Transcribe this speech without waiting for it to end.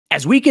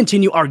As we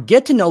continue our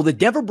get to know the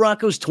Denver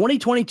Broncos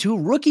 2022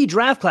 rookie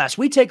draft class,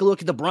 we take a look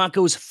at the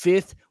Broncos'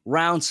 fifth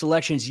round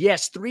selections.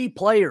 Yes, 3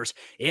 players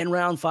in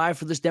round 5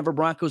 for this Denver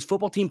Broncos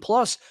football team.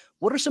 Plus,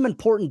 what are some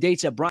important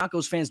dates that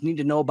Broncos fans need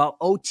to know about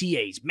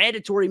OTAs,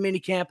 mandatory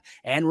minicamp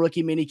and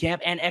rookie minicamp,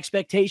 and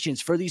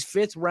expectations for these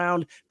 5th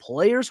round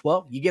players?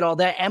 Well, you get all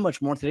that and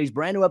much more in today's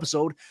brand new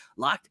episode,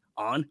 Locked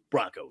on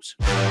Broncos.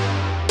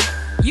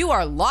 You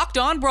are Locked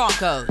on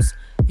Broncos,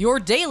 your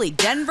daily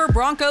Denver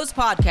Broncos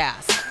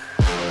podcast.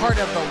 Part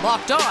of the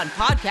Locked On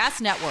Podcast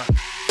Network.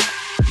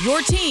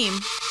 Your team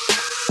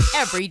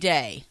every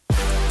day.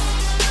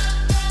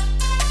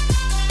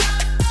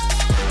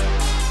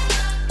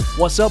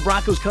 What's up,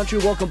 Broncos country?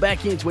 Welcome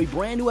back into a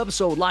brand new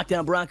episode of Locked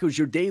On Broncos,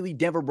 your daily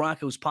Denver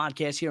Broncos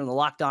podcast here on the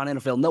Locked On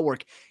NFL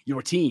Network,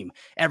 your team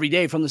every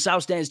day from the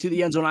South Stands to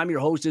the end zone. I'm your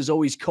host, as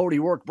always, Cody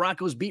Roark,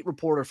 Broncos beat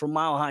reporter from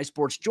Mile High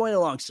Sports, joined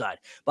alongside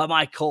by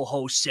my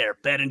co-host, Sayre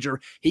Bedinger.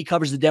 He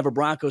covers the Denver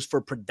Broncos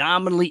for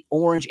predominantly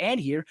Orange and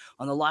here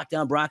on the Locked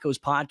On Broncos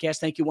podcast.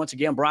 Thank you once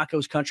again,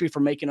 Broncos country, for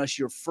making us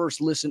your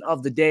first listen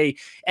of the day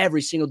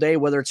every single day,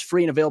 whether it's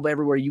free and available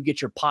everywhere you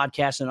get your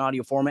podcast in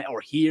audio format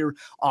or here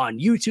on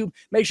YouTube.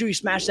 Make sure you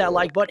smash that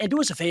like button and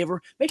do us a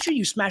favor. Make sure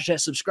you smash that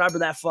subscribe or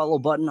that follow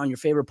button on your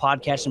favorite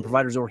podcast and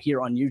providers or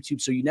here on YouTube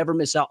so you never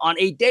miss out on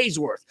a day's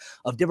worth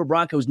of Denver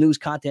Broncos news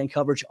content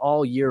coverage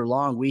all year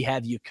long. We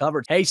have you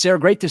covered. Hey, Sayre,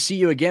 great to see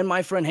you again,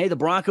 my friend. Hey, the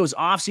Broncos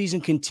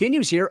offseason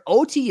continues here.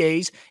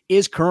 OTAs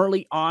is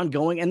currently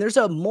ongoing, and there's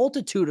a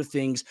multitude of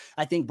things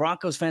I think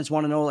Broncos fans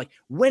want to know, like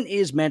when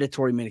is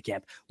mandatory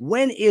minicamp?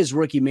 When is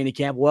rookie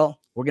minicamp? Well,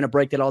 we're going to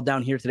break that all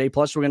down here today.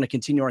 Plus, we're going to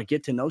continue our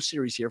Get to Know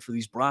series here for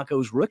these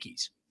Broncos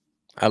rookies.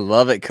 I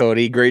love it,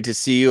 Cody. Great to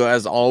see you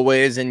as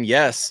always. And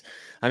yes,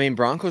 I mean,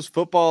 Broncos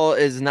football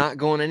is not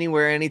going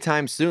anywhere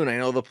anytime soon. I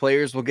know the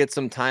players will get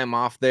some time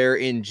off there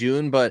in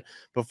June, but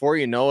before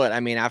you know it, I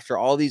mean, after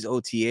all these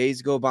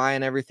OTAs go by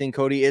and everything,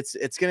 Cody, it's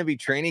going to be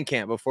training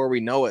camp before we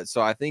know it.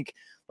 So I think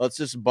let's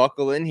just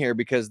buckle in here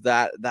because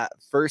that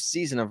first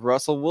season of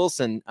Russell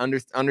Wilson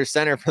under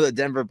center for the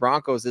Denver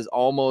Broncos is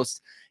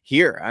almost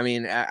here. I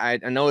mean, I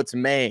know it's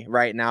May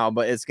right now,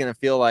 but it's going to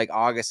feel like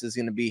August is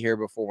going to be here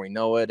before we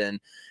know it. And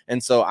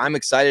so I'm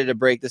excited to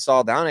break this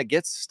all down. It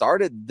gets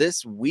started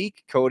this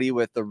week, Cody,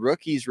 with the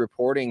rookies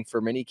reporting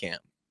for minicamp.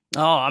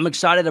 Oh, I'm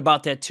excited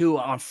about that too.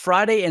 On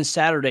Friday and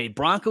Saturday,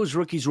 Broncos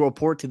rookies will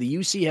report to the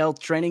UC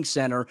Health Training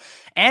Center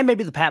and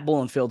maybe the Pat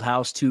Bowlen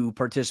Fieldhouse to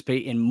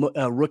participate in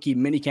rookie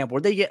minicamp where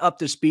they get up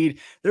to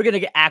speed. They're going to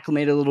get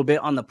acclimated a little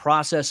bit on the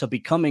process of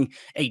becoming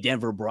a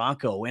Denver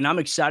Bronco. And I'm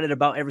excited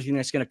about everything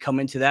that's going to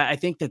come into that. I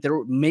think that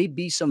there may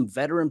be some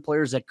veteran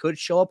players that could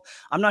show up.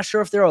 I'm not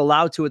sure if they're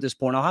allowed to at this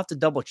point. I'll have to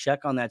double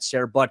check on that,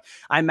 Sayre. But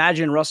I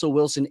imagine Russell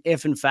Wilson,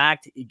 if in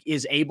fact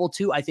is able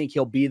to, I think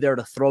he'll be there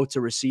to throw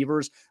to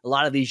receivers. A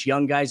lot of these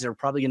young guys that are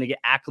probably going to get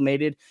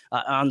acclimated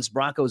on this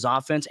Broncos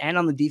offense and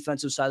on the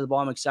defensive side of the ball.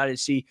 I'm excited to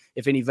see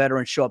if any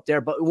veterans show up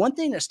there. But one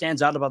thing that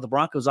stands out about the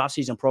Broncos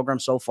offseason program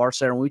so far,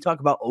 Sayre, when we talk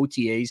about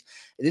OTAs,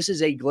 this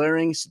is a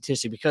glaring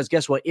statistic because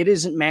guess what? It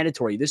isn't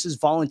mandatory. This is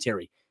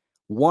voluntary.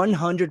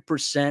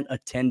 100%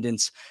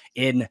 attendance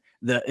in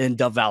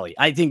Dove Valley.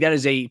 I think that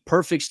is a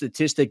perfect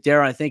statistic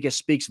there. I think it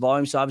speaks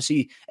volumes. So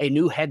obviously, a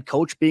new head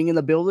coach being in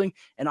the building,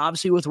 and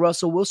obviously with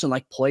Russell Wilson,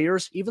 like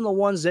players, even the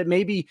ones that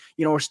maybe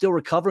are still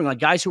recovering, like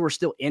guys who are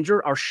still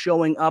injured, are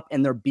showing up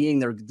and they're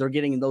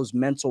getting those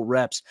mental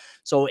reps.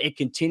 So it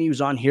continues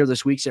on here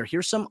this week. So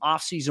here's some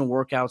off-season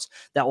workouts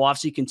that will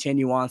obviously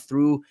continue on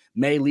through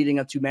May, leading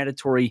up to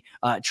mandatory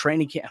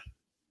training camp.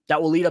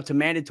 That will lead up to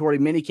mandatory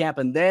minicamp,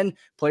 and then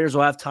players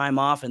will have time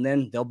off, and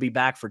then they'll be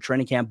back for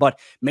training camp. But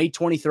May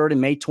 23rd and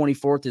May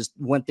 24th is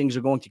when things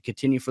are going to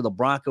continue for the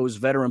Broncos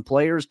veteran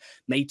players.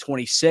 May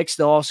 26th,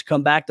 they'll also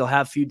come back. They'll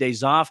have a few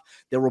days off.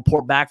 They'll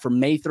report back from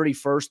May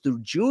 31st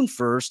through June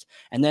 1st,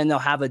 and then they'll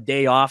have a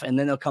day off, and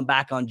then they'll come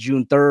back on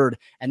June 3rd,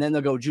 and then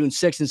they'll go June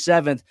 6th and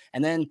 7th,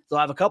 and then they'll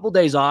have a couple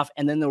days off,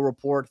 and then they'll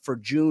report for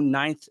June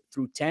 9th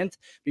through 10th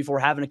before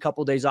having a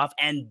couple days off,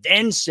 and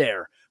then,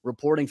 Sayre,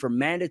 reporting for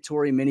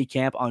mandatory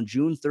minicamp on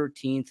June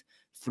 13th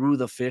through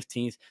the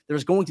 15th.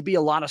 There's going to be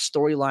a lot of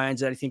storylines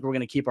that I think we're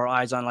going to keep our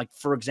eyes on. Like,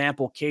 for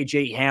example,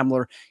 KJ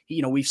Hamler,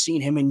 we've seen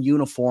him in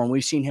uniform.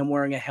 We've seen him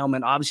wearing a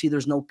helmet. Obviously,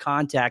 there's no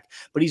contact,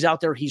 but he's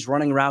out there. He's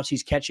running routes.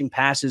 He's catching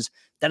passes.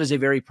 That is a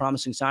very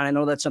promising sign. I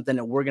know that's something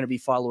that we're going to be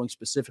following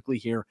specifically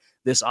here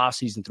this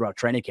offseason throughout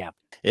training camp.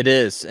 It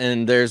is,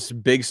 and there's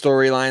big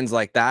storylines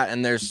like that,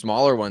 and there's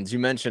smaller ones. You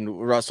mentioned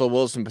Russell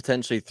Wilson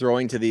potentially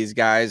throwing to these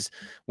guys.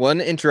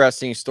 One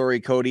interesting story,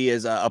 Cody,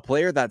 is a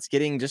player that's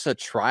getting just a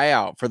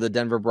tryout for the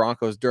Denver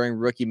Broncos during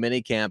rookie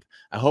minicamp.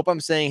 I hope I'm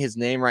saying his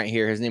name right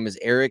here. His name is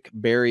Eric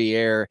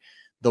Barriere.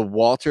 the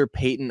Walter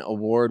Payton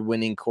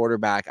Award-winning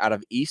quarterback out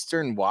of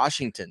Eastern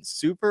Washington.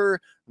 Super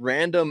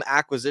random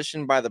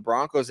acquisition by the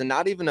Broncos and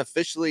not even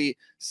officially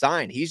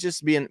signed. He's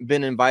just been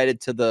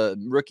invited to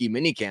the rookie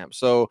minicamp.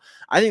 So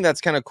I think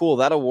that's kind of cool.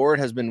 That award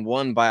has been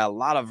won by a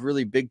lot of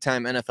really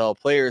big-time NFL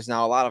players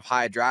now, a lot of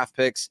high draft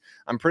picks.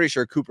 I'm pretty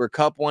sure Cooper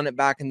Kupp won it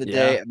back in the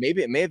day.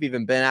 Maybe it may have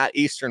even been at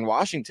Eastern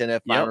Washington,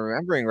 if I'm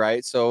remembering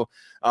right. So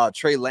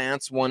Trey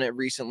Lance won it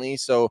recently.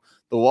 So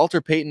the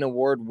Walter Payton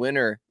Award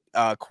winner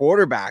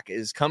quarterback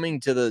is coming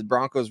to the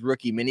Broncos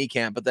rookie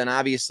minicamp. But then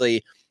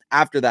obviously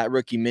after that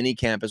rookie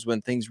minicamp is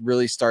when things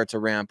really start to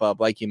ramp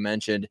up. Like you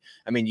mentioned,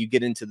 I mean, you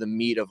get into the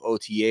meat of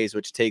OTAs,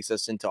 which takes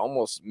us into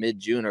almost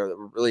mid-June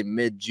or really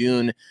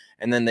mid-June.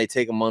 And then they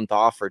take a month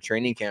off for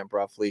training camp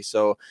roughly.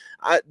 So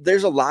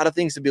there's a lot of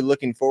things to be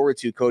looking forward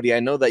to, Cody.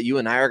 I know that you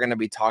and I are going to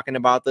be talking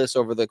about this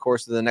over the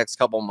course of the next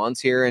couple months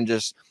here and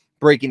just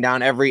breaking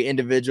down every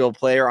individual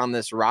player on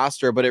this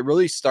roster, but it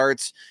really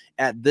starts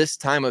at this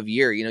time of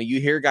year. You know,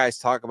 you hear guys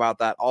talk about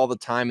that all the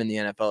time in the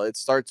NFL. It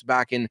starts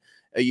back in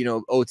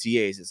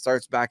OTAs. It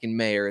starts back in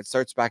May, or it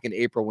starts back in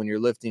April when you're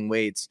lifting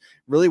weights,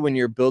 really when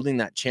you're building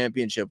that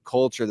championship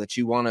culture that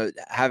you want to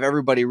have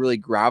everybody really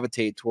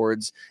gravitate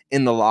towards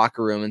in the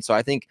locker room. And so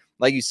I think,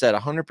 like you said,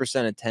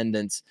 100%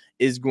 attendance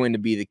is going to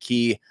be the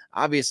key.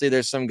 Obviously,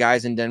 there's some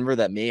guys in Denver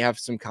that may have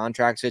some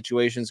contract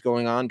situations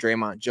going on,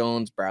 Draymond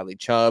Jones, Bradley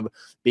Chubb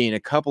being a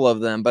couple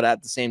of them. But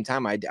at the same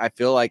time, I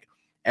feel like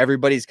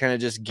everybody's kind of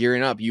just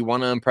gearing up. You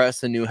want to impress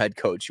the new head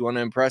coach. You want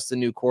to impress the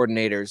new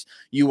coordinators.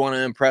 You want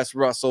to impress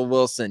Russell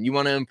Wilson. You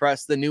want to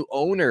impress the new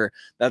owner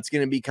that's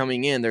going to be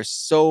coming in. There's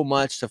so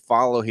much to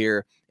follow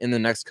here in the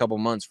next couple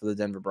months for the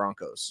Denver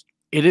Broncos.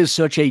 It is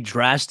such a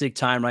drastic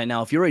time right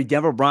now. If you're a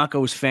Denver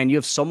Broncos fan, you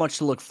have so much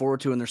to look forward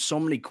to, and there's so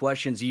many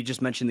questions. You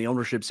just mentioned the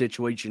ownership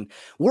situation.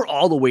 We're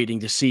all waiting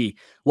to see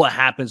what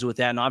happens with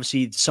that. And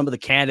obviously, some of the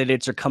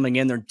candidates are coming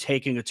in. They're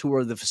taking a tour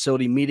of the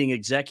facility, meeting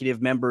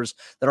executive members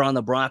that are on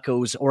the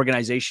Broncos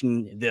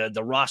organization,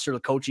 the roster, the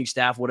coaching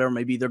staff, whatever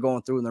maybe they're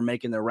going through, and they're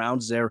making their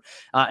rounds there.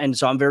 And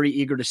so I'm very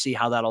eager to see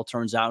how that all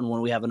turns out. And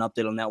when we have an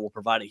update on that, we'll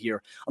provide it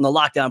here on the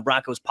Lockdown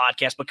Broncos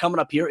podcast. But coming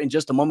up here in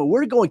just a moment,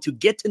 we're going to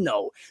get to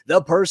know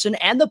the person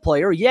and the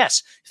player.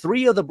 Yes,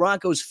 3 of the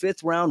Broncos'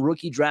 5th-round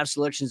rookie draft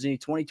selections in the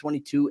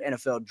 2022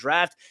 NFL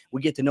Draft.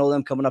 We get to know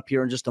them coming up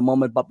here in just a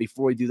moment. But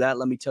before we do that,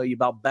 let me tell you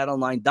about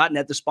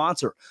BetOnline.net, the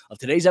sponsor of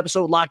today's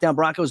episode, Lockdown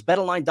Broncos.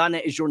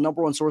 BetOnline.net is your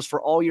 #1 source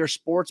for all your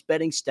sports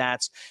betting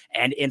stats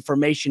and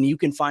information. You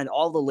can find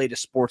all the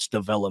latest sports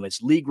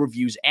developments, league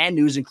reviews, and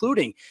news,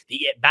 including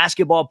the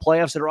basketball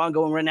playoffs that are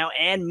ongoing right now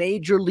and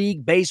Major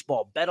League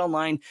Baseball.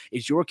 BetOnline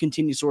is your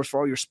continued source for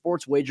all your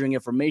sports wagering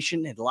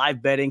information and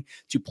live betting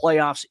to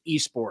playoffs,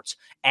 esports,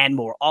 and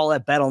more, all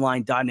at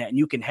betonline.net. And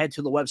you can head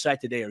to the website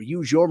today or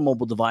use your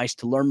mobile device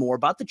to learn more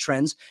about the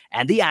trends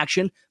and the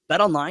action.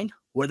 BetOnline,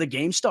 where the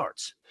game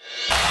starts.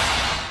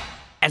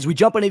 As we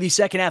jump into the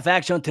second half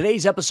action on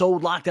today's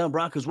episode, Lockdown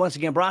Broncos. Once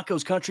again,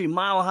 Broncos country,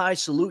 mile high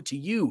salute to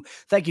you.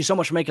 Thank you so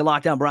much for making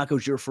Lockdown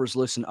Broncos your first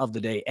listen of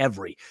the day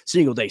every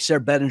single day. Sayre,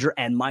 Bedinger,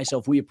 and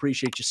myself, we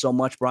appreciate you so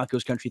much,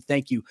 Broncos country.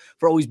 Thank you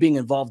for always being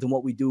involved in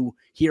what we do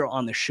here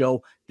on the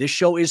show. This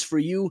show is for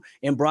you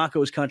in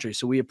Broncos country,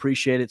 so we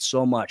appreciate it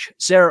so much.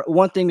 Sayre,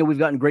 one thing that we've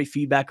gotten great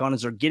feedback on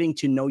is our Getting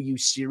to Know You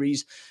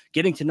series,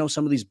 getting to know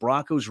some of these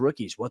Broncos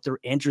rookies, what they're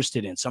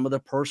interested in, some of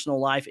their personal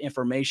life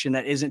information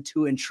that isn't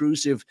too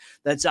intrusive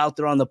that's out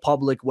there on the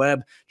public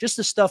web, just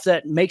the stuff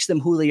that makes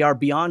them who they are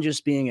beyond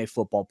just being a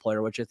football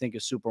player, which I think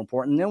is super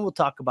important. And then we'll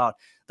talk about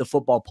the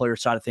football player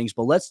side of things,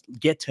 but let's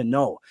get to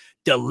know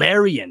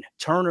Delarrin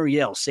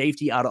Turner-Yell,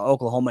 safety out of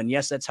Oklahoma. And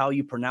yes, that's how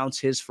you pronounce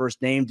his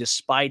first name,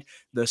 despite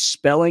the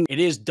spelling. It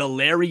is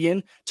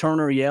Delarrin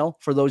Turner-Yell.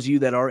 For those of you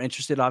that are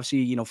interested,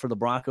 obviously, for the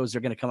Broncos,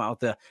 they're going to come out with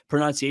the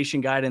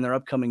pronunciation guide in their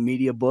upcoming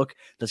media book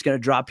that's going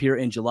to drop here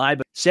in July.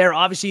 But Sayre,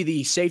 obviously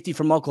the safety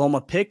from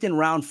Oklahoma, picked in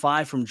round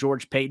 5 from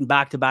George Payton,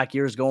 back-to-back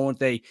years, going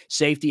with a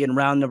safety in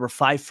round number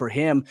 5 for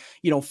him.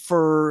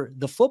 For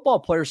the football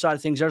player side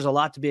of things, there's a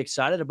lot to be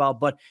excited about,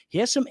 but he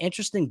has some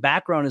interesting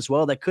background as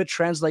well that could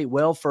translate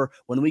well for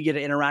when we get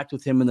to interact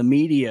with him in the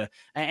media.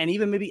 And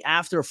even maybe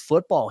after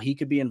football, he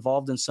could be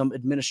involved in some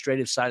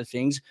administrative side of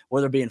things,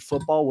 whether it be in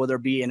football, whether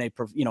it be in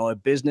a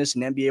business,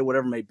 an MBA,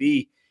 whatever it may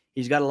be.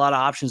 He's got a lot of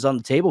options on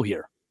the table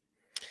here.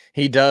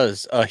 He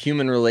does. A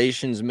human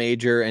relations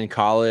major in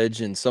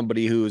college and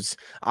somebody who's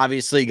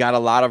obviously got a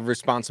lot of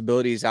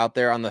responsibilities out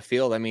there on the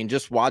field. I mean,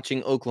 just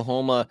watching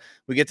Oklahoma,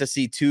 we get to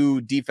see 2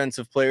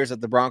 defensive players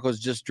that the Broncos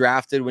just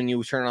drafted when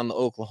you turn on the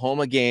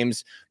Oklahoma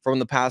games from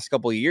the past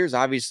couple of years.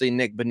 Obviously,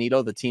 Nick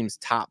Bonito, the team's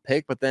top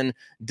pick, but then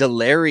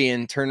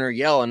Delarrin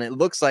Turner-Yell, and it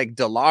looks like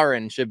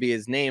Delarrin should be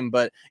his name,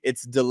 but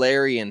it's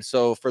Delarrin.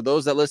 So for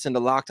those that listen to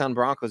Locked On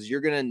Broncos,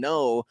 you're going to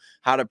know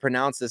how to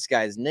pronounce this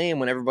guy's name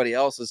when everybody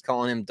else is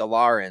calling him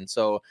Delarrin.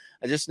 So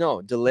I just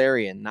know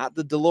Delarrin, not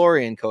the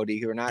DeLorean,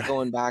 Cody. We're not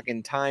going back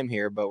in time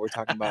here, but we're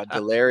talking about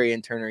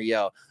Delarrin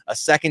Turner-Yell, a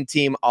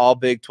second-team All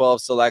Big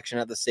 12 selection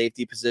at the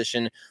safety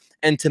position.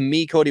 And to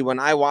me, Cody, when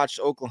I watched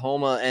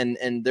Oklahoma,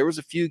 and there was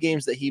a few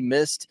games that he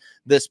missed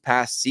this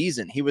past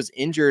season, he was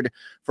injured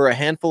for a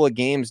handful of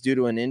games due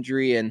to an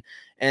injury. And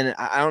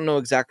I don't know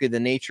exactly the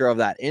nature of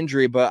that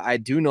injury, but I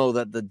do know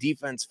that the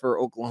defense for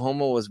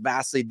Oklahoma was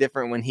vastly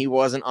different when he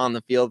wasn't on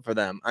the field for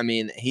them. I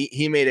mean,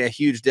 he made a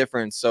huge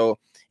difference. So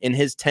in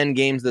his 10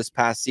 games this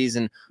past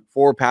season,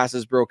 4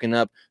 passes broken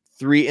up,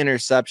 3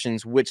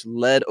 interceptions, which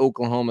led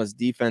Oklahoma's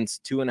defense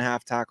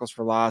 2.5 tackles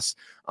for loss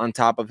on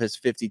top of his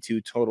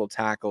 52 total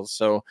tackles.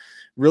 So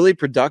really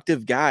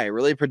productive guy,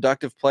 really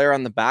productive player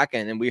on the back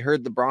end. And we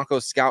heard the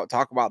Broncos scout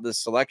talk about this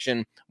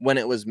selection when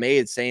it was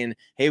made, saying,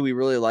 hey, we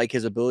really like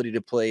his ability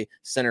to play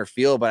center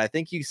field. But I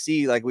think you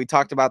see, like we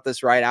talked about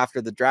this right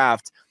after the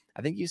draft,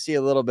 I think you see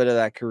a little bit of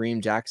that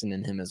Kareem Jackson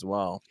in him as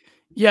well.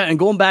 Yeah, and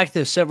going back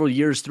to several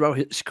years throughout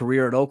his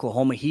career at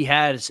Oklahoma, he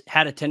has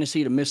had a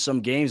tendency to miss some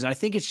games, and I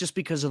think it's just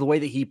because of the way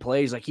that he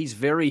plays. Like, he's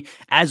very,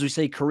 as we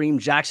say, Kareem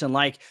Jackson,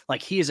 like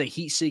he is a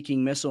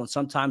heat-seeking missile, and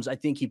sometimes I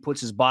think he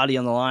puts his body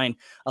on the line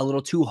a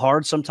little too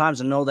hard sometimes.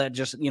 I know that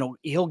just,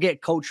 he'll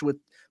get coached with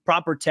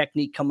proper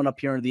technique coming up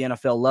here in the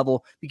NFL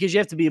level, because you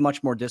have to be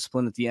much more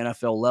disciplined at the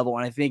NFL level.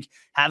 And I think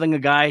having a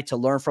guy to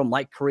learn from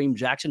like Kareem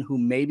Jackson, who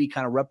maybe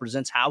kind of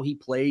represents how he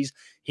plays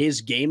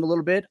his game a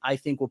little bit, I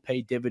think will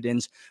pay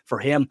dividends for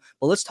him.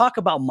 But let's talk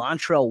about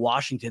Montrell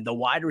Washington, the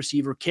wide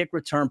receiver, kick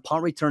return,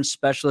 punt return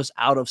specialist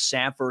out of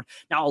Sanford.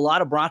 Now, a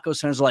lot of Broncos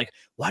fans are like,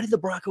 why did the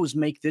Broncos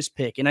make this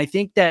pick? And I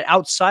think that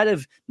outside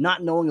of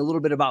not knowing a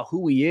little bit about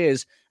who he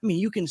is, I mean,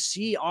 you can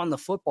see on the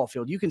football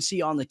field, you can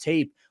see on the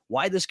tape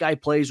why this guy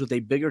plays with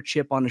a bigger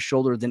chip on his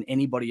shoulder than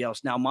anybody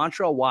else. Now,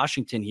 Montrell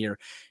Washington here,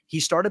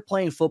 he started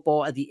playing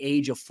football at the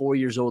age of 4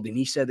 years old, and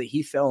he said that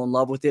he fell in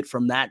love with it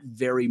from that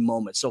very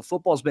moment. So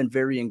football's been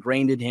very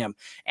ingrained in him.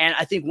 And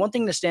I think one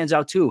thing that stands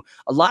out too,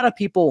 a lot of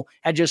people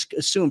had just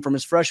assumed from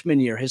his freshman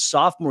year, his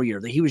sophomore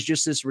year, that he was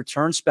just this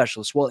return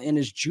specialist. Well, in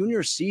his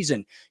junior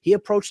season, he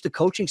approached the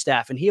coaching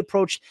staff, and he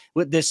approached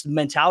with this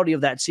mentality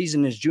of that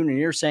season, his junior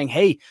year, saying,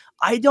 hey,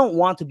 I don't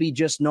want to be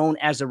just known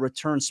as a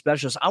return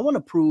specialist. I want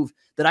to prove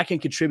that I can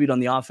contribute on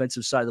the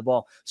offensive side of the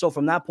ball. So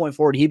from that point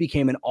forward, he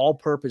became an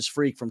all-purpose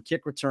freak, from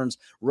kick returns,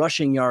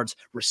 rushing yards,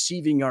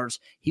 receiving yards.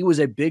 He was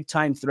a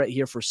big-time threat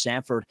here for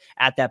Sanford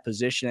at that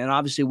position. And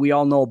obviously, we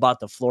all know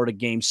about the Florida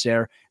game,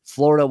 Sayre.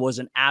 Florida was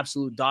an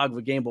absolute dog of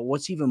a game. But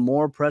what's even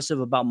more impressive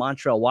about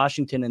Montrell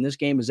Washington in this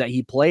game is that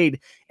he played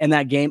in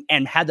that game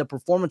and had the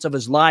performance of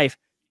his life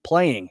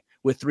playing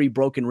with 3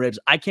 broken ribs.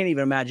 I can't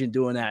even imagine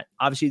doing that.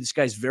 Obviously, this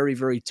guy's very,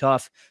 very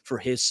tough for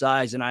his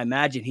size, and I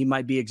imagine he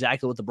might be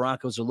exactly what the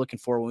Broncos are looking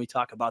for when we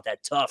talk about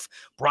that tough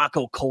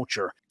Bronco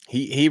culture.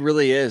 He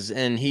really is,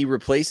 and he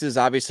replaces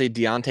obviously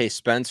Deontay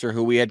Spencer,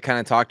 who we had kind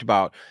of talked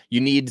about.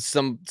 You need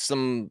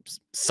something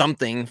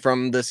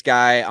from this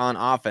guy on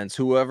offense.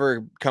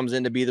 Whoever comes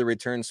in to be the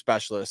return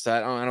specialist. I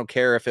don't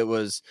care if it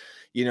was,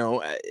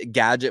 a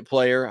gadget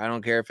player. I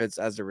don't care if it's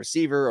as a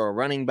receiver or a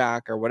running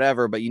back or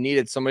whatever, but you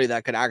needed somebody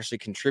that could actually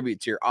contribute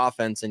to your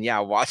offense. And yeah,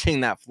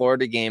 watching that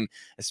Florida game,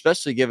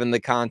 especially given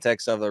the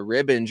context of the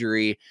rib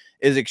injury,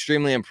 is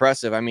extremely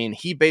impressive. I mean,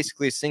 he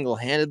basically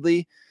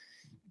single-handedly,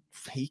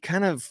 he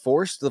kind of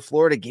forced the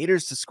Florida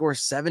Gators to score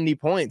 70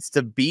 points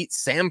to beat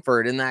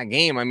Sanford in that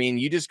game. I mean,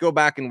 you just go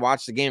back and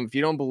watch the game. If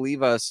you don't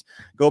believe us,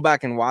 go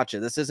back and watch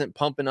it. This isn't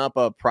pumping up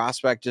a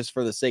prospect just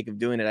for the sake of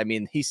doing it. I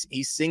mean, he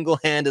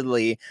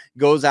single-handedly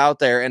goes out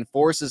there and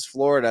forces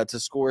Florida to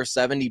score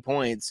 70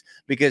 points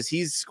because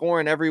he's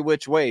scoring every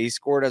which way. He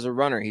scored as a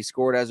runner. He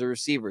scored as a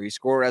receiver. He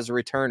scored as a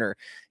returner.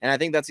 And I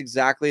think that's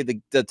exactly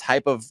the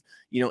type of,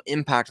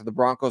 impact the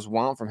Broncos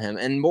want from him.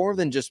 And more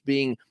than just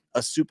being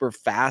a super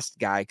fast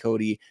guy,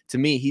 Cody, to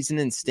me, he's an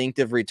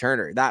instinctive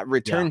returner. That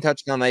return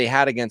touchdown that he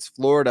had against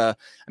Florida,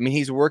 I mean,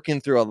 he's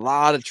working through a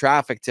lot of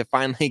traffic to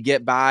finally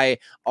get by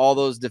all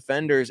those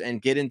defenders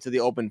and get into the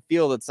open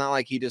field. It's not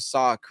like he just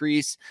saw a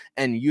crease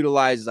and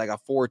utilized like a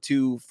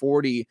 4.2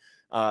 40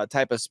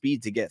 type of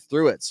speed to get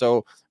through it.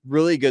 So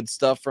really good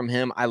stuff from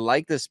him. I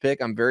like this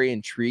pick. I'm very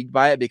intrigued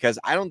by it because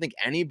I don't think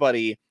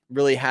anybody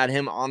really had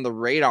him on the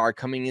radar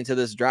coming into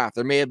this draft.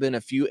 There may have been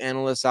a few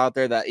analysts out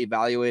there that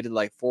evaluated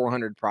like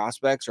 400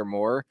 prospects or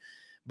more,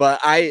 but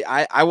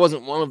I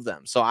wasn't one of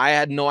them. So I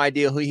had no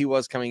idea who he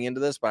was coming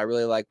into this, but I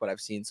really like what I've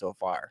seen so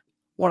far.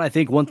 Well, I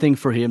think one thing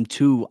for him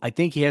too, I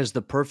think he has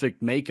the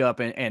perfect makeup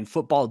and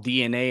football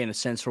DNA in a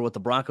sense for what the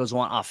Broncos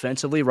want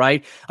offensively,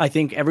 right? I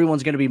think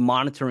everyone's going to be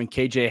monitoring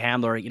KJ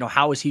Hamler.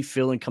 How is he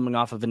feeling coming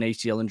off of an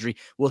ACL injury?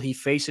 Will he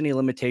face any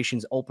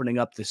limitations opening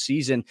up the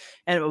season?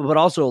 But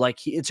also,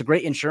 it's a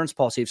great insurance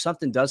policy. If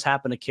something does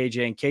happen to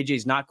KJ and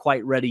KJ's not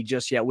quite ready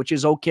just yet, which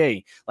is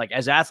okay. Like,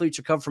 as athletes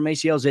recover from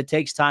ACLs, it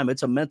takes time.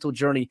 It's a mental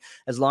journey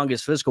as long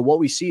as physical. What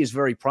we see is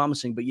very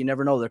promising, but you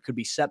never know. There could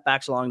be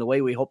setbacks along the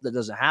way. We hope that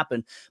doesn't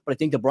happen. But I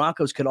think the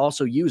Broncos could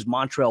also use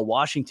Montrell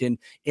Washington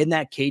in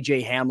that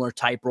KJ Hamler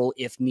type role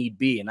if need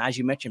be. And as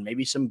you mentioned,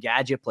 maybe some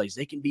gadget plays.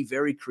 They can be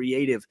very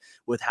creative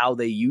with how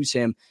they use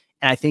him.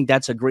 And I think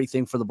that's a great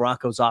thing for the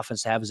Broncos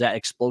offense to have, is that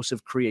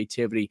explosive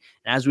creativity.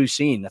 And as we've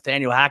seen,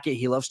 Nathaniel Hackett,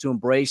 he loves to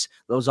embrace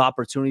those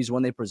opportunities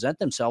when they present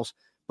themselves.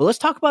 But let's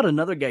talk about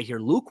another guy here,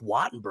 Luke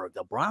Wattenberg,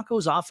 the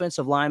Broncos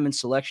offensive lineman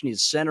selection.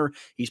 He's center.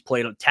 He's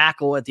played a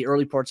tackle at the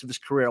early parts of his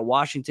career at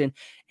Washington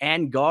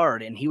and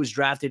guard, and he was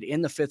drafted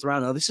in the 5th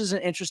round. Now, this is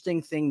an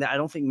interesting thing that I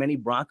don't think many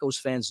Broncos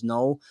fans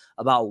know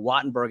about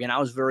Wattenberg, and I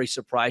was very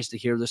surprised to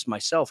hear this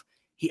myself.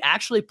 He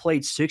actually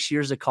played 6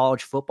 years of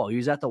college football. He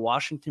was at the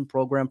Washington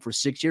program for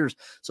 6 years,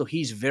 so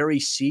he's very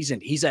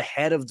seasoned. He's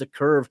ahead of the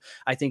curve,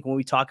 I think, when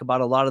we talk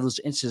about a lot of those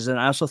instances. And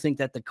I also think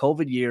that the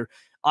COVID year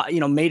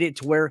made it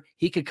to where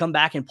he could come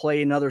back and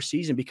play another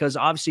season, because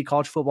obviously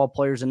college football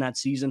players in that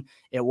season,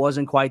 it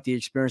wasn't quite the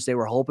experience they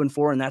were hoping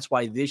for. And that's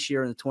why this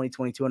year in the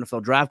 2022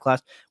 NFL draft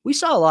class, we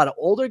saw a lot of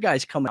older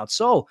guys come out.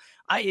 So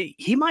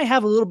he might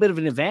have a little bit of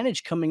an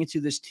advantage coming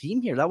into this team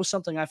here. That was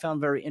something I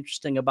found very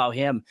interesting about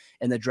him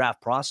in the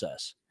draft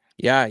process.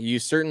 Yeah, you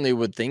certainly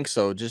would think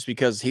so, just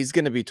because he's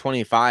going to be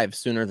 25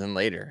 sooner than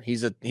later.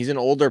 He's an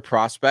older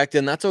prospect,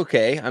 and that's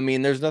okay. I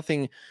mean, there's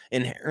nothing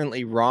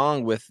inherently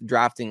wrong with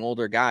drafting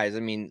older guys. I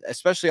mean,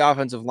 especially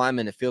offensive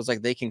linemen, it feels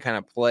like they can kind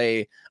of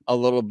play a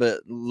little bit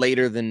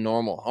later than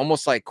normal,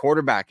 almost like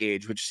quarterback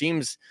age, which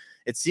seems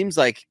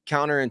like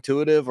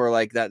counterintuitive, or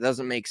like that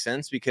doesn't make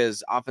sense,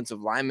 because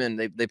offensive linemen,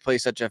 they play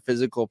such a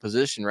physical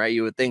position, right?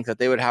 You would think that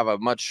they would have a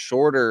much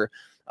shorter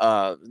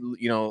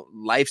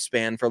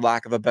lifespan, for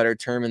lack of a better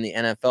term, in the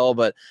NFL.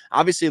 But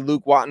obviously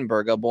Luke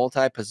Wattenberg, a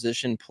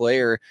multi-position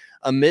player,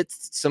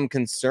 amidst some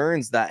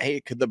concerns that,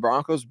 hey, could the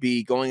Broncos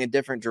be going a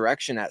different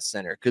direction at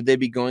center? Could they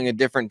be going a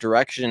different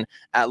direction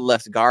at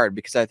left guard?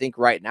 Because I think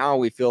right now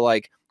we feel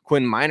like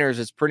Quinn Miners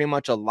is pretty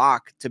much a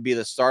lock to be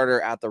the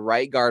starter at the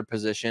right guard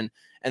position.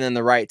 And then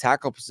the right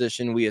tackle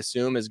position, we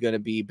assume, is going to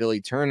be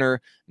Billy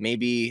Turner.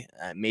 Maybe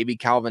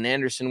Calvin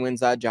Anderson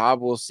wins that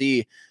job. We'll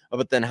see.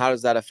 But then how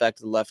does that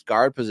affect the left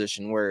guard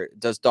position? Where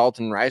does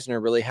Dalton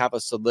Reisner really have a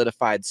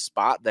solidified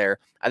spot there?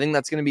 I think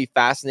that's going to be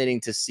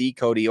fascinating to see,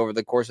 Cody, over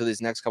the course of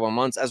these next couple of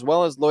months, as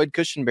well as Lloyd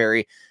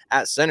Cushenberry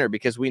at center,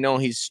 because we know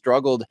he's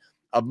struggled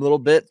a little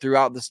bit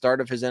throughout the start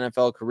of his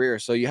NFL career.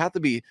 So you have to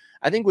be,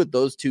 I think with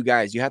those two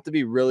guys, you have to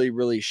be really,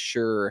 really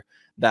sure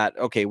that,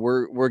 okay,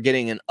 we're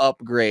getting an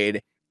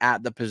upgrade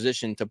at the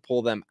position to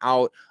pull them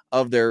out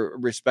of their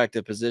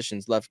respective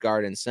positions, left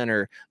guard and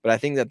center. But I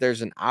think that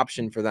there's an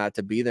option for that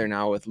to be there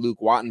now with Luke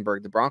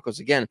Wattenberg. The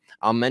Broncos, again,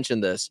 I'll mention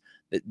this,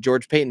 that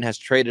George Paton has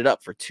traded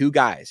up for 2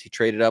 guys. He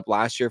traded up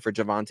last year for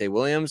Javonte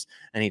Williams,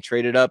 and he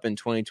traded up in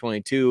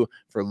 2022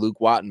 for Luke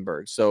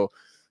Wattenberg. So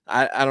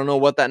I don't know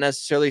what that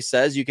necessarily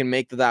says. You can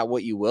make that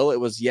what you will. It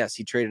was, yes,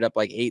 he traded up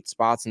like 8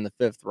 spots in the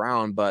 5th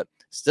round, but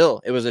still,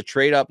 it was a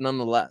trade up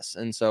nonetheless.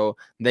 And so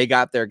they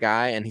got their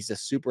guy, and he's a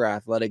super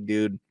athletic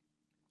dude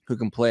who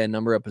can play a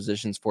number of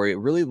positions for you.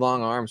 Really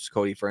long arms,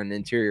 Cody, for an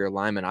interior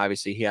lineman.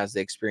 Obviously, he has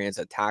the experience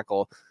at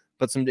tackle,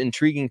 but some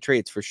intriguing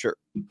traits for sure.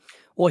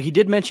 Well, he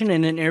did mention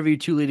in an interview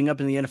too, leading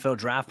up in the NFL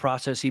draft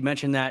process, he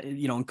mentioned that,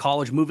 in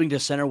college, moving to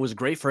center was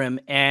great for him,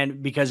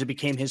 and because it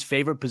became his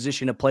favorite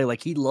position to play.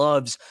 Like, he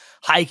loves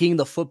hiking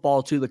the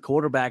football to the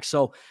quarterback.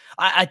 So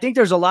I think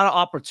there's a lot of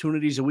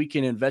opportunities that we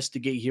can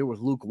investigate here with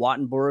Luke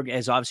Wattenberg,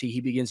 as obviously he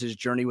begins his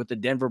journey with the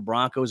Denver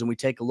Broncos. And we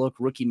take a look,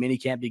 rookie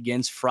minicamp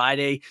begins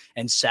Friday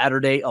and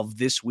Saturday of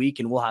this week,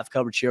 and we'll have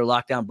coverage here,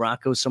 Lockdown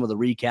Broncos. Some of the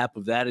recap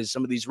of that is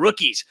some of these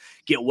rookies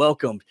get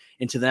welcomed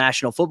into the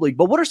National Football League.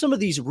 But what are some of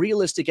these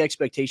realistic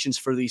expectations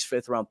for these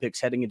 5th round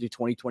picks heading into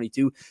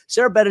 2022?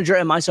 Sayre, Bedinger,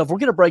 and myself, we're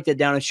going to break that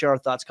down and share our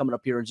thoughts coming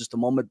up here in just a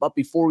moment. But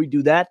before we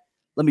do that,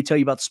 let me tell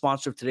you about the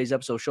sponsor of today's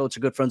episode show. It's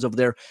our good friends over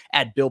there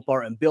at Built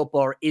Bar, and Built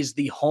Bar is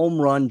the home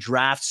run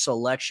draft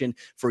selection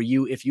for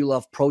you if you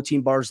love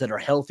protein bars that are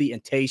healthy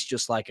and taste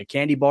just like a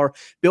candy bar.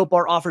 Built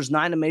Bar offers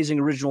 9 amazing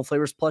original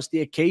flavors, plus the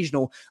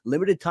occasional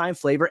limited time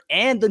flavor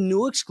and the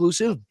new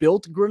exclusive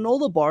Built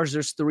granola bars.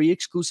 There's 3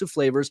 exclusive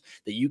flavors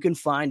that you can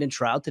find and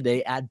try out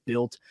today at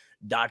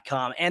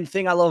Built.com. And the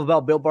thing I love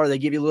about Built Bar, they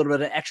give you a little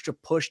bit of extra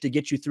push to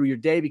get you through your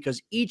day,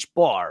 because each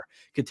bar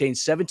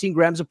contains 17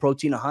 grams of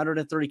protein,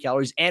 130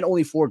 calories, and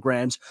only 4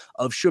 grams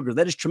of sugar.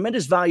 That is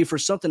tremendous value for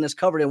something that's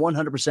covered in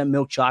 100%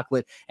 milk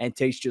chocolate and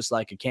tastes just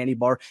like a candy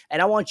bar.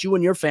 And I want you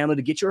and your family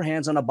to get your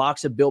hands on a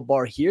box of Built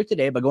Bar here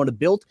today by going to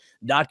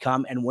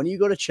Built.com. And when you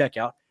go to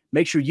checkout,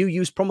 make sure you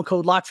use promo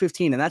code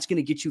LOCK15, and that's going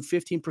to get you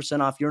 15%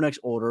 off your next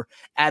order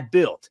at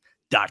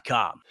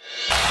Built.com.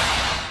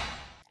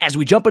 As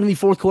we jump into the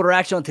 4th quarter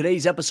action on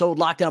today's episode,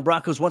 Lockdown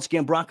Broncos. Once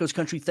again, Broncos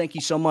country, thank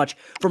you so much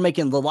for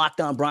making the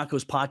Lockdown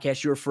Broncos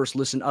podcast your first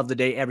listen of the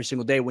day every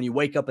single day. When you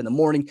wake up in the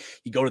morning,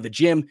 you go to the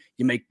gym,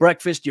 you make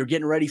breakfast, you're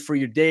getting ready for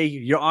your day,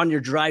 you're on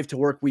your drive to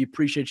work. We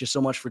appreciate you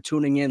so much for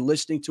tuning in,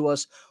 listening to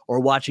us,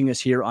 or watching us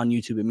here on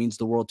YouTube. It means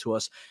the world to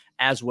us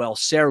as well.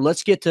 Sayre,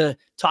 let's get to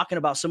talking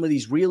about some of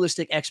these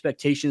realistic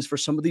expectations for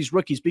some of these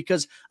rookies,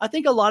 because I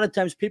think a lot of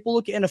times people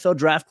look at NFL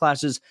draft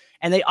classes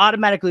and they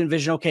automatically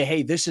envision, okay,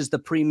 hey, this is the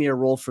premier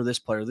role for this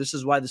player. This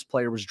is why this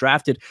player was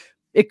drafted.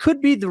 It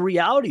could be the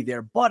reality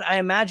there, but I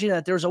imagine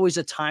that there's always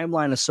a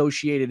timeline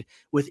associated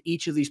with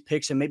each of these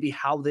picks and maybe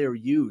how they're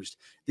used.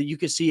 That you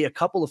could see a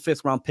couple of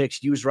fifth-round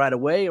picks used right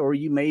away, or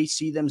you may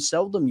see them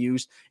seldom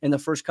used in the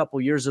first couple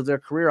of years of their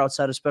career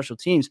outside of special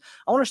teams.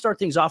 I want to start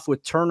things off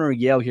with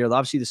Turner-Yell here,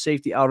 obviously the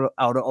safety out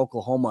of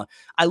Oklahoma.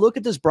 I look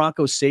at this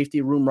Broncos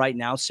safety room right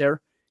now, Sayre.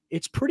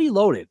 It's pretty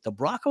loaded. The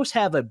Broncos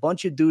have a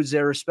bunch of dudes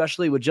there,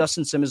 especially with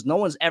Justin Simmons. No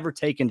one's ever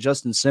taken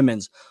Justin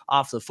Simmons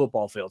off the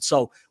football field.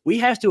 So we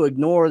have to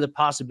ignore the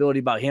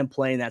possibility about him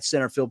playing that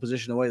center field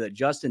position the way that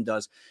Justin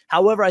does.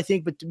 However, I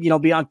think,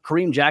 beyond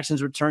Kareem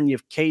Jackson's return, you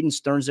have Caden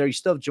Stearns there. You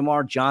still have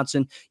Jamar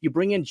Johnson. You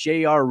bring in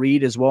J.R.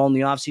 Reed as well in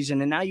the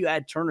offseason, and now you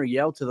add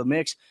Turner-Yell to the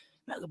mix.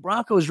 Now, the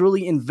Broncos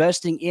really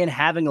investing in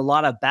having a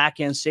lot of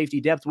back-end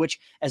safety depth,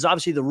 which, as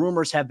obviously the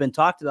rumors have been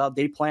talked about,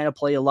 they plan to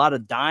play a lot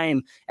of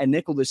dime and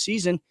nickel this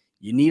season.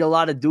 You need a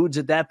lot of dudes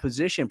at that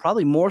position,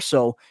 probably more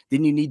so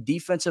than you need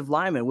defensive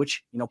linemen,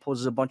 which,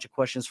 poses a bunch of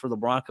questions for the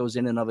Broncos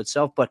in and of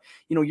itself. But,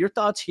 your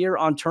thoughts here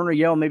on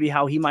Turner-Yell, maybe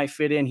how he might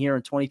fit in here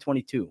in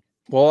 2022.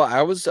 Well,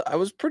 I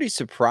was pretty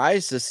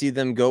surprised to see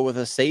them go with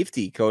a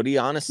safety, Cody.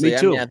 Honestly, Me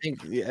too. I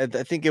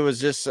think it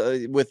was just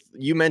with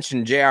you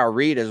mentioned J.R.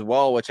 Reed as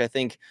well, which I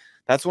think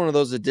that's one of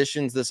those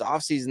additions this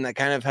offseason that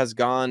kind of has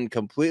gone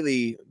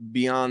completely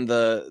beyond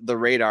the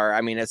radar.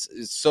 I mean, it's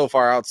so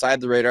far outside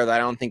the radar that I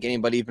don't think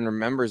anybody even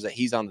remembers that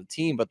he's on the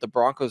team. But the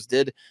Broncos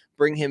did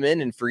bring him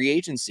in free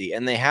agency,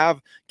 and they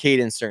have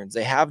Caden Stearns,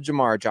 they have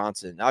Jamar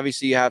Johnson.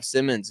 Obviously, you have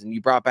Simmons, and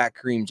you brought back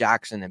Kareem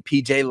Jackson and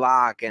PJ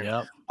Locke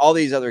and all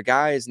these other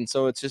guys. And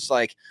so it's just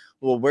like,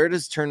 well, where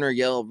does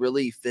Turner-Yell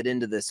really fit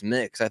into this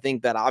mix? I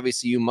think that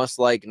obviously you must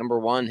like, number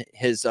one,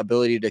 his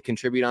ability to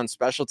contribute on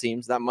special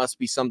teams. That must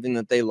be something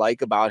that they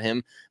like about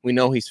him. We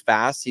know he's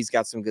fast. He's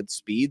got some good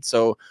speed.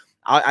 So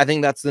I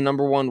think that's the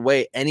number one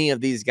way any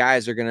of these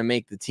guys are going to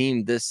make the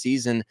team this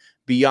season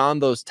beyond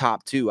those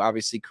top two.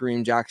 Obviously,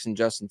 Kareem Jackson,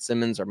 Justin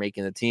Simmons are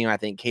making the team. I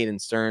think Caden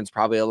Stearns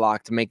probably a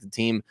lock to make the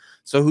team.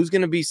 So who's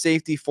going to be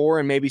safety 4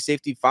 and maybe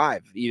safety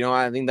 5?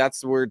 I think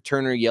that's where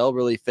Turner-Yell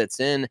really fits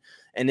in.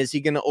 And is he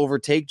going to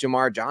overtake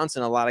Jamar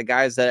Johnson? A lot of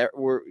guys that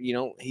were,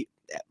 a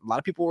lot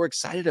of people were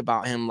excited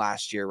about him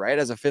last year, right?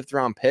 As a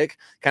 5th-round pick,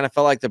 kind of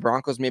felt like the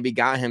Broncos maybe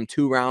got him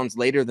 2 rounds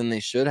later than they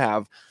should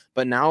have.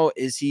 But now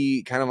is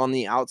he kind of on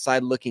the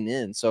outside looking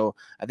in? So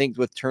I think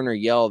with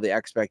Turner-Yell, the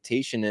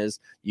expectation is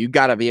you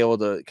got to be able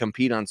to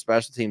compete on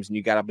special teams and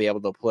you got to be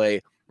able to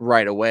play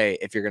right away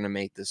if you're going to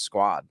make this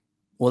squad.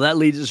 Well, that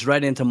leads us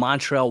right into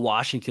Montrell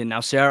Washington. Now,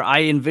 Sayre,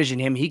 I envision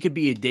him. He could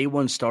be a day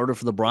one starter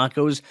for the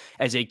Broncos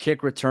as a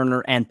kick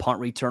returner and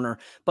punt returner.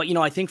 But,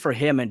 I think for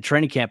him in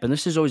training camp, and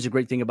this is always a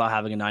great thing about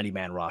having a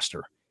 90-man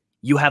roster,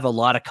 you have a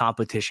lot of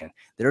competition.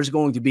 There's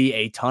going to be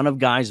a ton of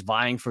guys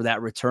vying for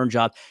that return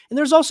job. And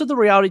there's also the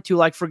reality too,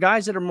 like for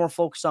guys that are more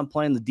focused on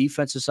playing the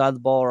defensive side of the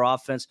ball or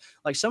offense,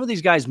 like some of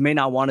these guys may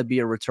not want to be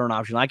a return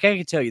option. Like I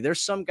can tell you, there's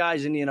some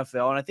guys in the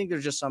NFL, and I think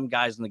there's just some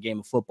guys in the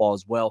game of football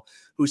as well,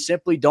 who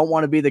simply don't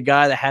want to be the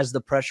guy that has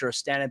the pressure of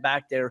standing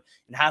back there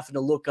and having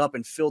to look up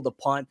and fill the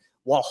punt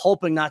while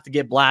hoping not to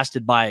get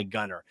blasted by a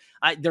gunner.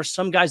 There's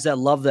some guys that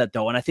love that,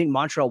 though, and I think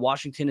Montrell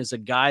Washington is a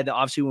guy that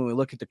obviously when we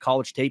look at the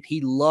college tape, he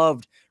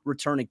loved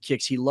returning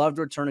kicks. He loved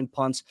returning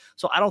punts.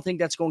 So I don't think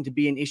that's going to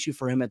be an issue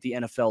for him at the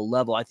NFL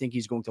level. I think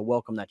he's going to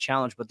welcome that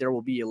challenge, but there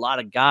will be a lot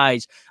of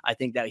guys I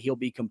think that he'll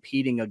be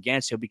competing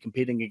against. He'll be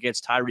competing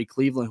against Tyree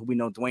Cleveland, who we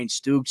know Dwayne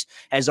Stukes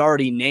has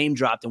already name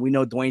dropped, and we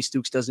know Dwayne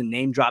Stukes doesn't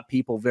name drop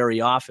people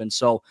very often.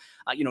 So,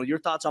 your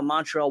thoughts on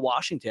Montrell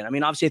Washington? I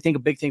mean, obviously, I think a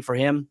big thing for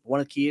him, one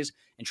of the keys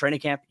in training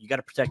camp, you got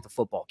to protect the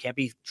football. Can't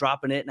be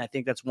dropping it, and I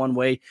think that's one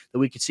way that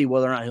we could see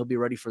whether or not he'll be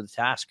ready for the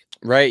task.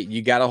 Right.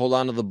 You got to hold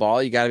on to the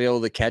ball. You got to be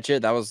able to catch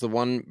it. That was the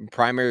one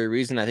primary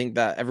reason I think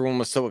that everyone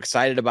was so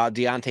excited about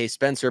Deontay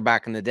Spencer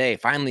back in the day.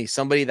 Finally,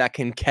 somebody that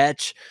can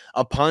catch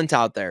a punt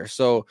out there.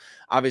 So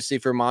obviously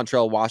for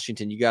Montrell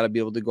Washington, you got to be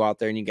able to go out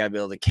there and you got to be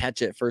able to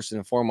catch it first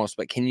and foremost,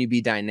 but can you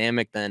be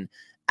dynamic then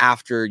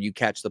after you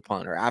catch the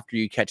punt or after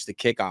you catch the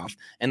kickoff?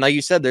 And like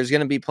you said, there's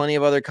going to be plenty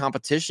of other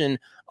competition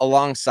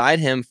alongside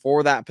him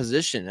for that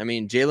position. I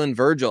mean, Jalen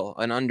Virgil,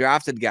 an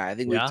undrafted guy. I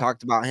think we've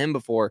talked about him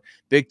before.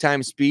 Big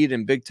time speed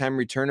and big time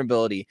return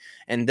ability.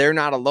 And they're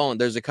not alone.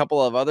 There's a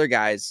couple of other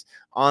guys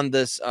on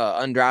this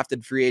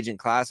undrafted free agent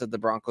class that the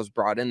Broncos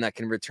brought in that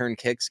can return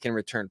kicks, can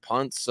return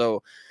punts.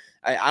 So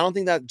I don't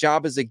think that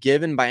job is a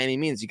given by any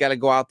means. You got to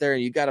go out there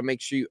and you got to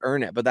make sure you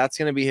earn it. But that's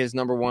going to be his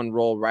number one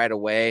role right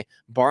away,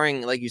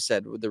 barring, like you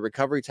said, with the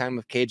recovery time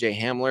of KJ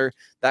Hamler,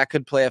 that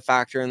could play a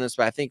factor in this.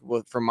 But I think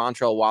for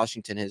Montrell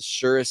Washington, his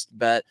surest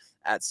bet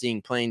at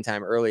seeing playing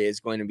time early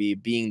is going to be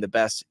being the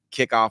best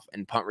kickoff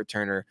and punt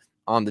returner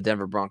on the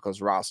Denver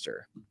Broncos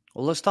roster.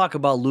 Well, let's talk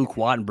about Luke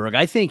Wattenberg.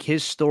 I think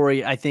his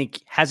story,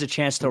 has a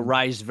chance to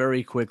rise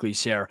very quickly,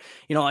 Sayre.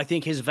 I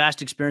think his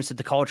vast experience at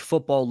the college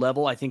football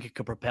level, I think it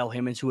could propel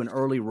him into an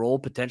early role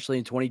potentially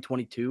in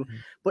 2022.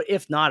 But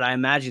if not, I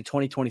imagine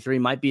 2023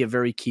 might be a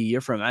very key year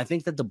for him. I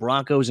think that the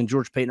Broncos and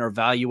George Paton are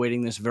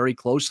evaluating this very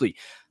closely.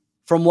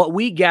 from what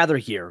we gather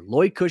here,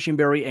 Lloyd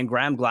Cushenberry and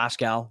Graham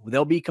Glasgow,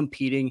 they'll be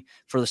competing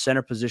for the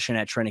center position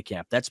at training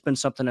camp. That's been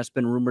something that's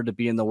been rumored to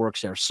be in the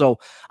works there. So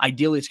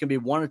ideally, it's going to be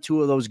one or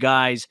two of those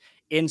guys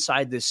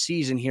inside this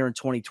season here in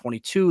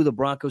 2022. The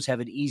Broncos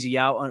have an easy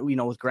out,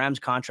 with Graham's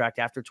contract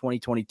after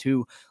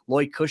 2022.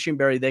 Lloyd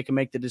Cushenberry, they can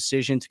make the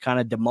decision to kind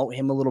of demote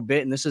him a little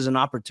bit. And this is an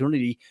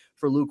opportunity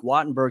for Luke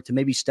Wattenberg to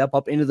maybe step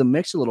up into the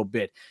mix a little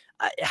bit.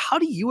 How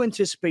do you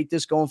anticipate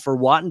this going for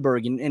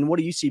Wattenberg, and what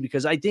do you see?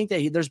 Because I think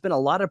that there's been a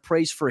lot of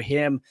praise for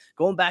him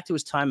going back to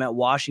his time at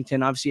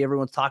Washington. Obviously,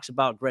 everyone talks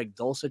about Greg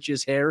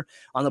Dulcich's hair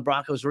on the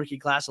Broncos rookie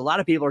class. A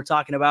lot of people are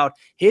talking about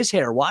his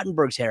hair.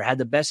 Wattenberg's hair had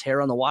the best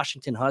hair on the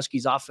Washington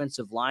Huskies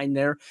offensive line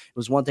there. It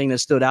was one thing that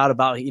stood out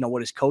about,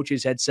 what his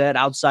coaches had said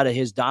outside of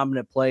his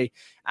dominant play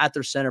at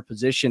their center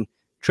position.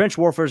 Trench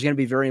warfare is going to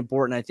be very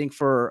important. I think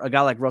for a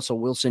guy like Russell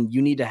Wilson,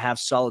 you need to have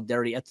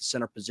solidarity at the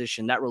center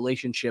position. That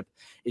relationship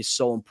is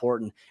so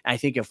important. And I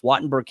think if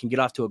Wattenberg can get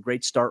off to a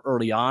great start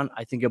early on,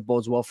 I think it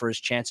bodes well for his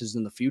chances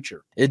in the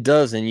future. It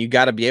does, and you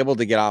got to be able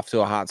to get off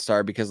to a hot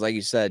start because, like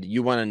you said,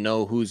 you want to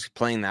know who's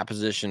playing that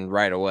position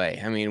right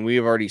away. I mean,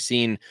 we've already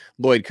seen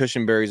Lloyd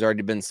Cushenberry's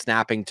already been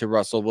snapping to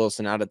Russell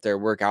Wilson out at their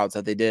workouts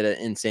that they did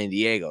in San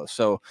Diego.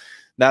 So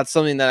that's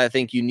something that I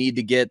think you need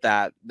to get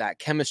that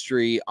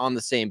chemistry on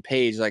the same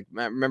page. Like,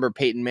 remember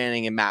Peyton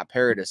Manning and Matt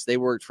Paradis, they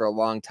worked for a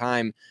long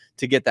time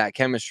to get that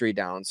chemistry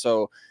down.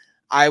 So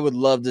I would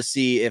love to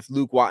see if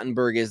Luke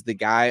Wattenberg is the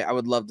guy. I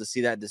would love to see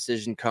that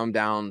decision come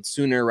down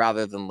sooner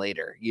rather than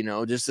later,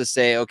 just to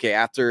say, okay,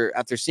 after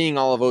seeing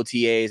all of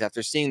OTAs,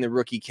 after seeing the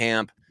rookie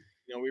camp,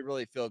 we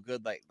really feel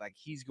good. Like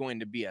he's going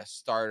to be a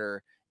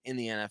starter in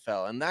the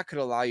NFL. And that could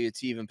allow you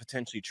to even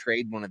potentially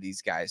trade one of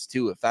these guys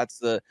too. If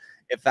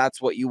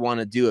that's what you want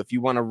to do, if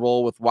you want to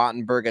roll with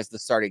Wattenberg as the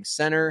starting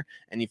center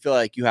and you feel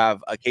like you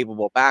have a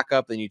capable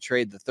backup, then you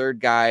trade the third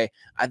guy.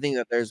 I think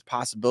that there's a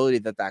possibility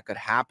that could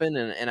happen.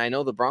 And I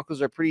know the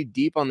Broncos are pretty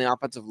deep on the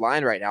offensive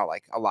line right now.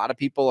 Like, a lot of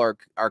people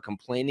are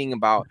complaining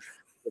about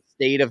the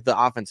state of the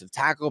offensive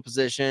tackle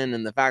position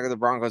and the fact that the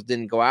Broncos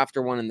didn't go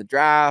after one in the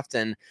draft.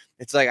 And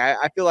it's like,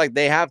 I feel like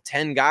they have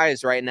 10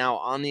 guys right now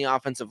on the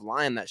offensive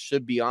line that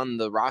should be on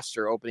the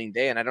roster opening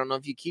day. And I don't know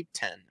if you keep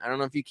 10. I don't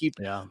know if you keep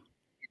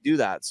do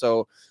that.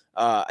 So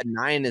a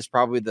 9 is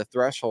probably the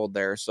threshold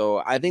there.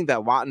 So I think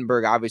that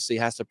Wattenberg obviously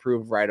has to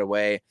prove right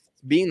away,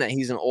 being that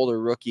he's an older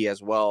rookie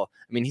as well.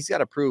 I mean, he's got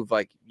to prove,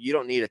 like, you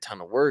don't need a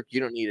ton of work. You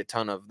don't need a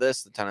ton of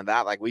this, a ton of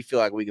that. Like, we feel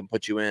like we can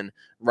put you in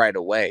right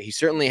away. He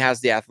certainly has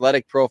the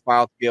athletic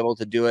profile to be able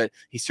to do it.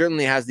 He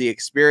certainly has the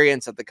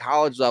experience at the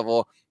college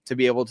level to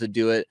be able to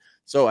do it.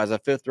 So as a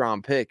 5th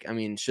round pick, I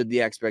mean, should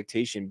the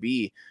expectation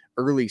be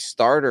early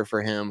starter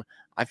for him?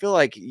 I feel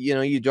like,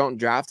 you don't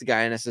draft a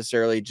guy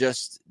necessarily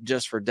just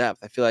for depth.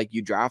 I feel like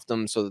you draft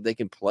them so that they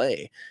can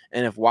play.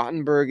 And if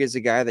Wattenberg is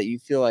a guy that you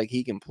feel like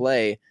he can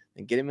play,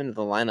 then get him into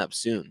the lineup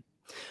soon.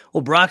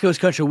 Well, Broncos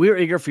country, we're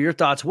eager for your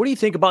thoughts. What do you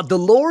think about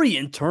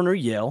Delarrin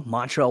Turner-Yell,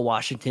 Montrell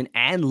Washington,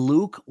 and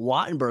Luke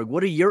Wattenberg?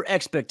 What are your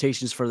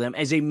expectations for them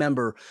as a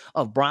member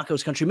of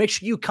Broncos country? Make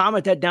sure you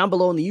comment that down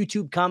below in the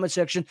YouTube comment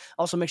section.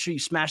 Also, make sure you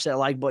smash that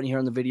like button here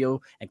on the video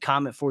and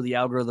comment for the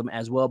algorithm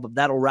as well. But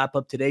that'll wrap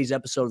up today's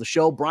episode of the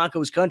show,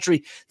 Broncos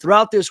country.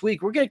 Throughout this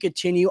week, we're going to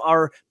continue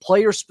our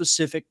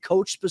player-specific,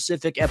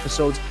 coach-specific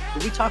episodes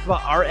where we talk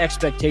about our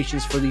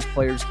expectations for these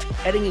players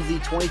heading into the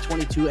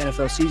 2022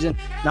 NFL season.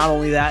 Not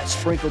only that,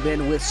 sprinkled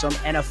in with some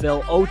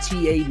NFL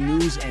OTA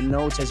news and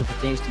notes as it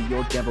pertains to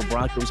your Denver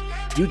Broncos.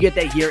 You get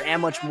that here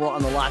and much more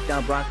on the Locked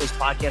On Broncos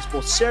podcast.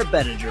 Both Sayre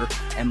Bedinger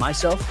and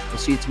myself will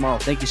see you tomorrow.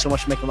 Thank you so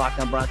much for making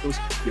Locked On Broncos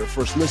your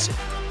first listen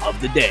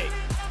of the day.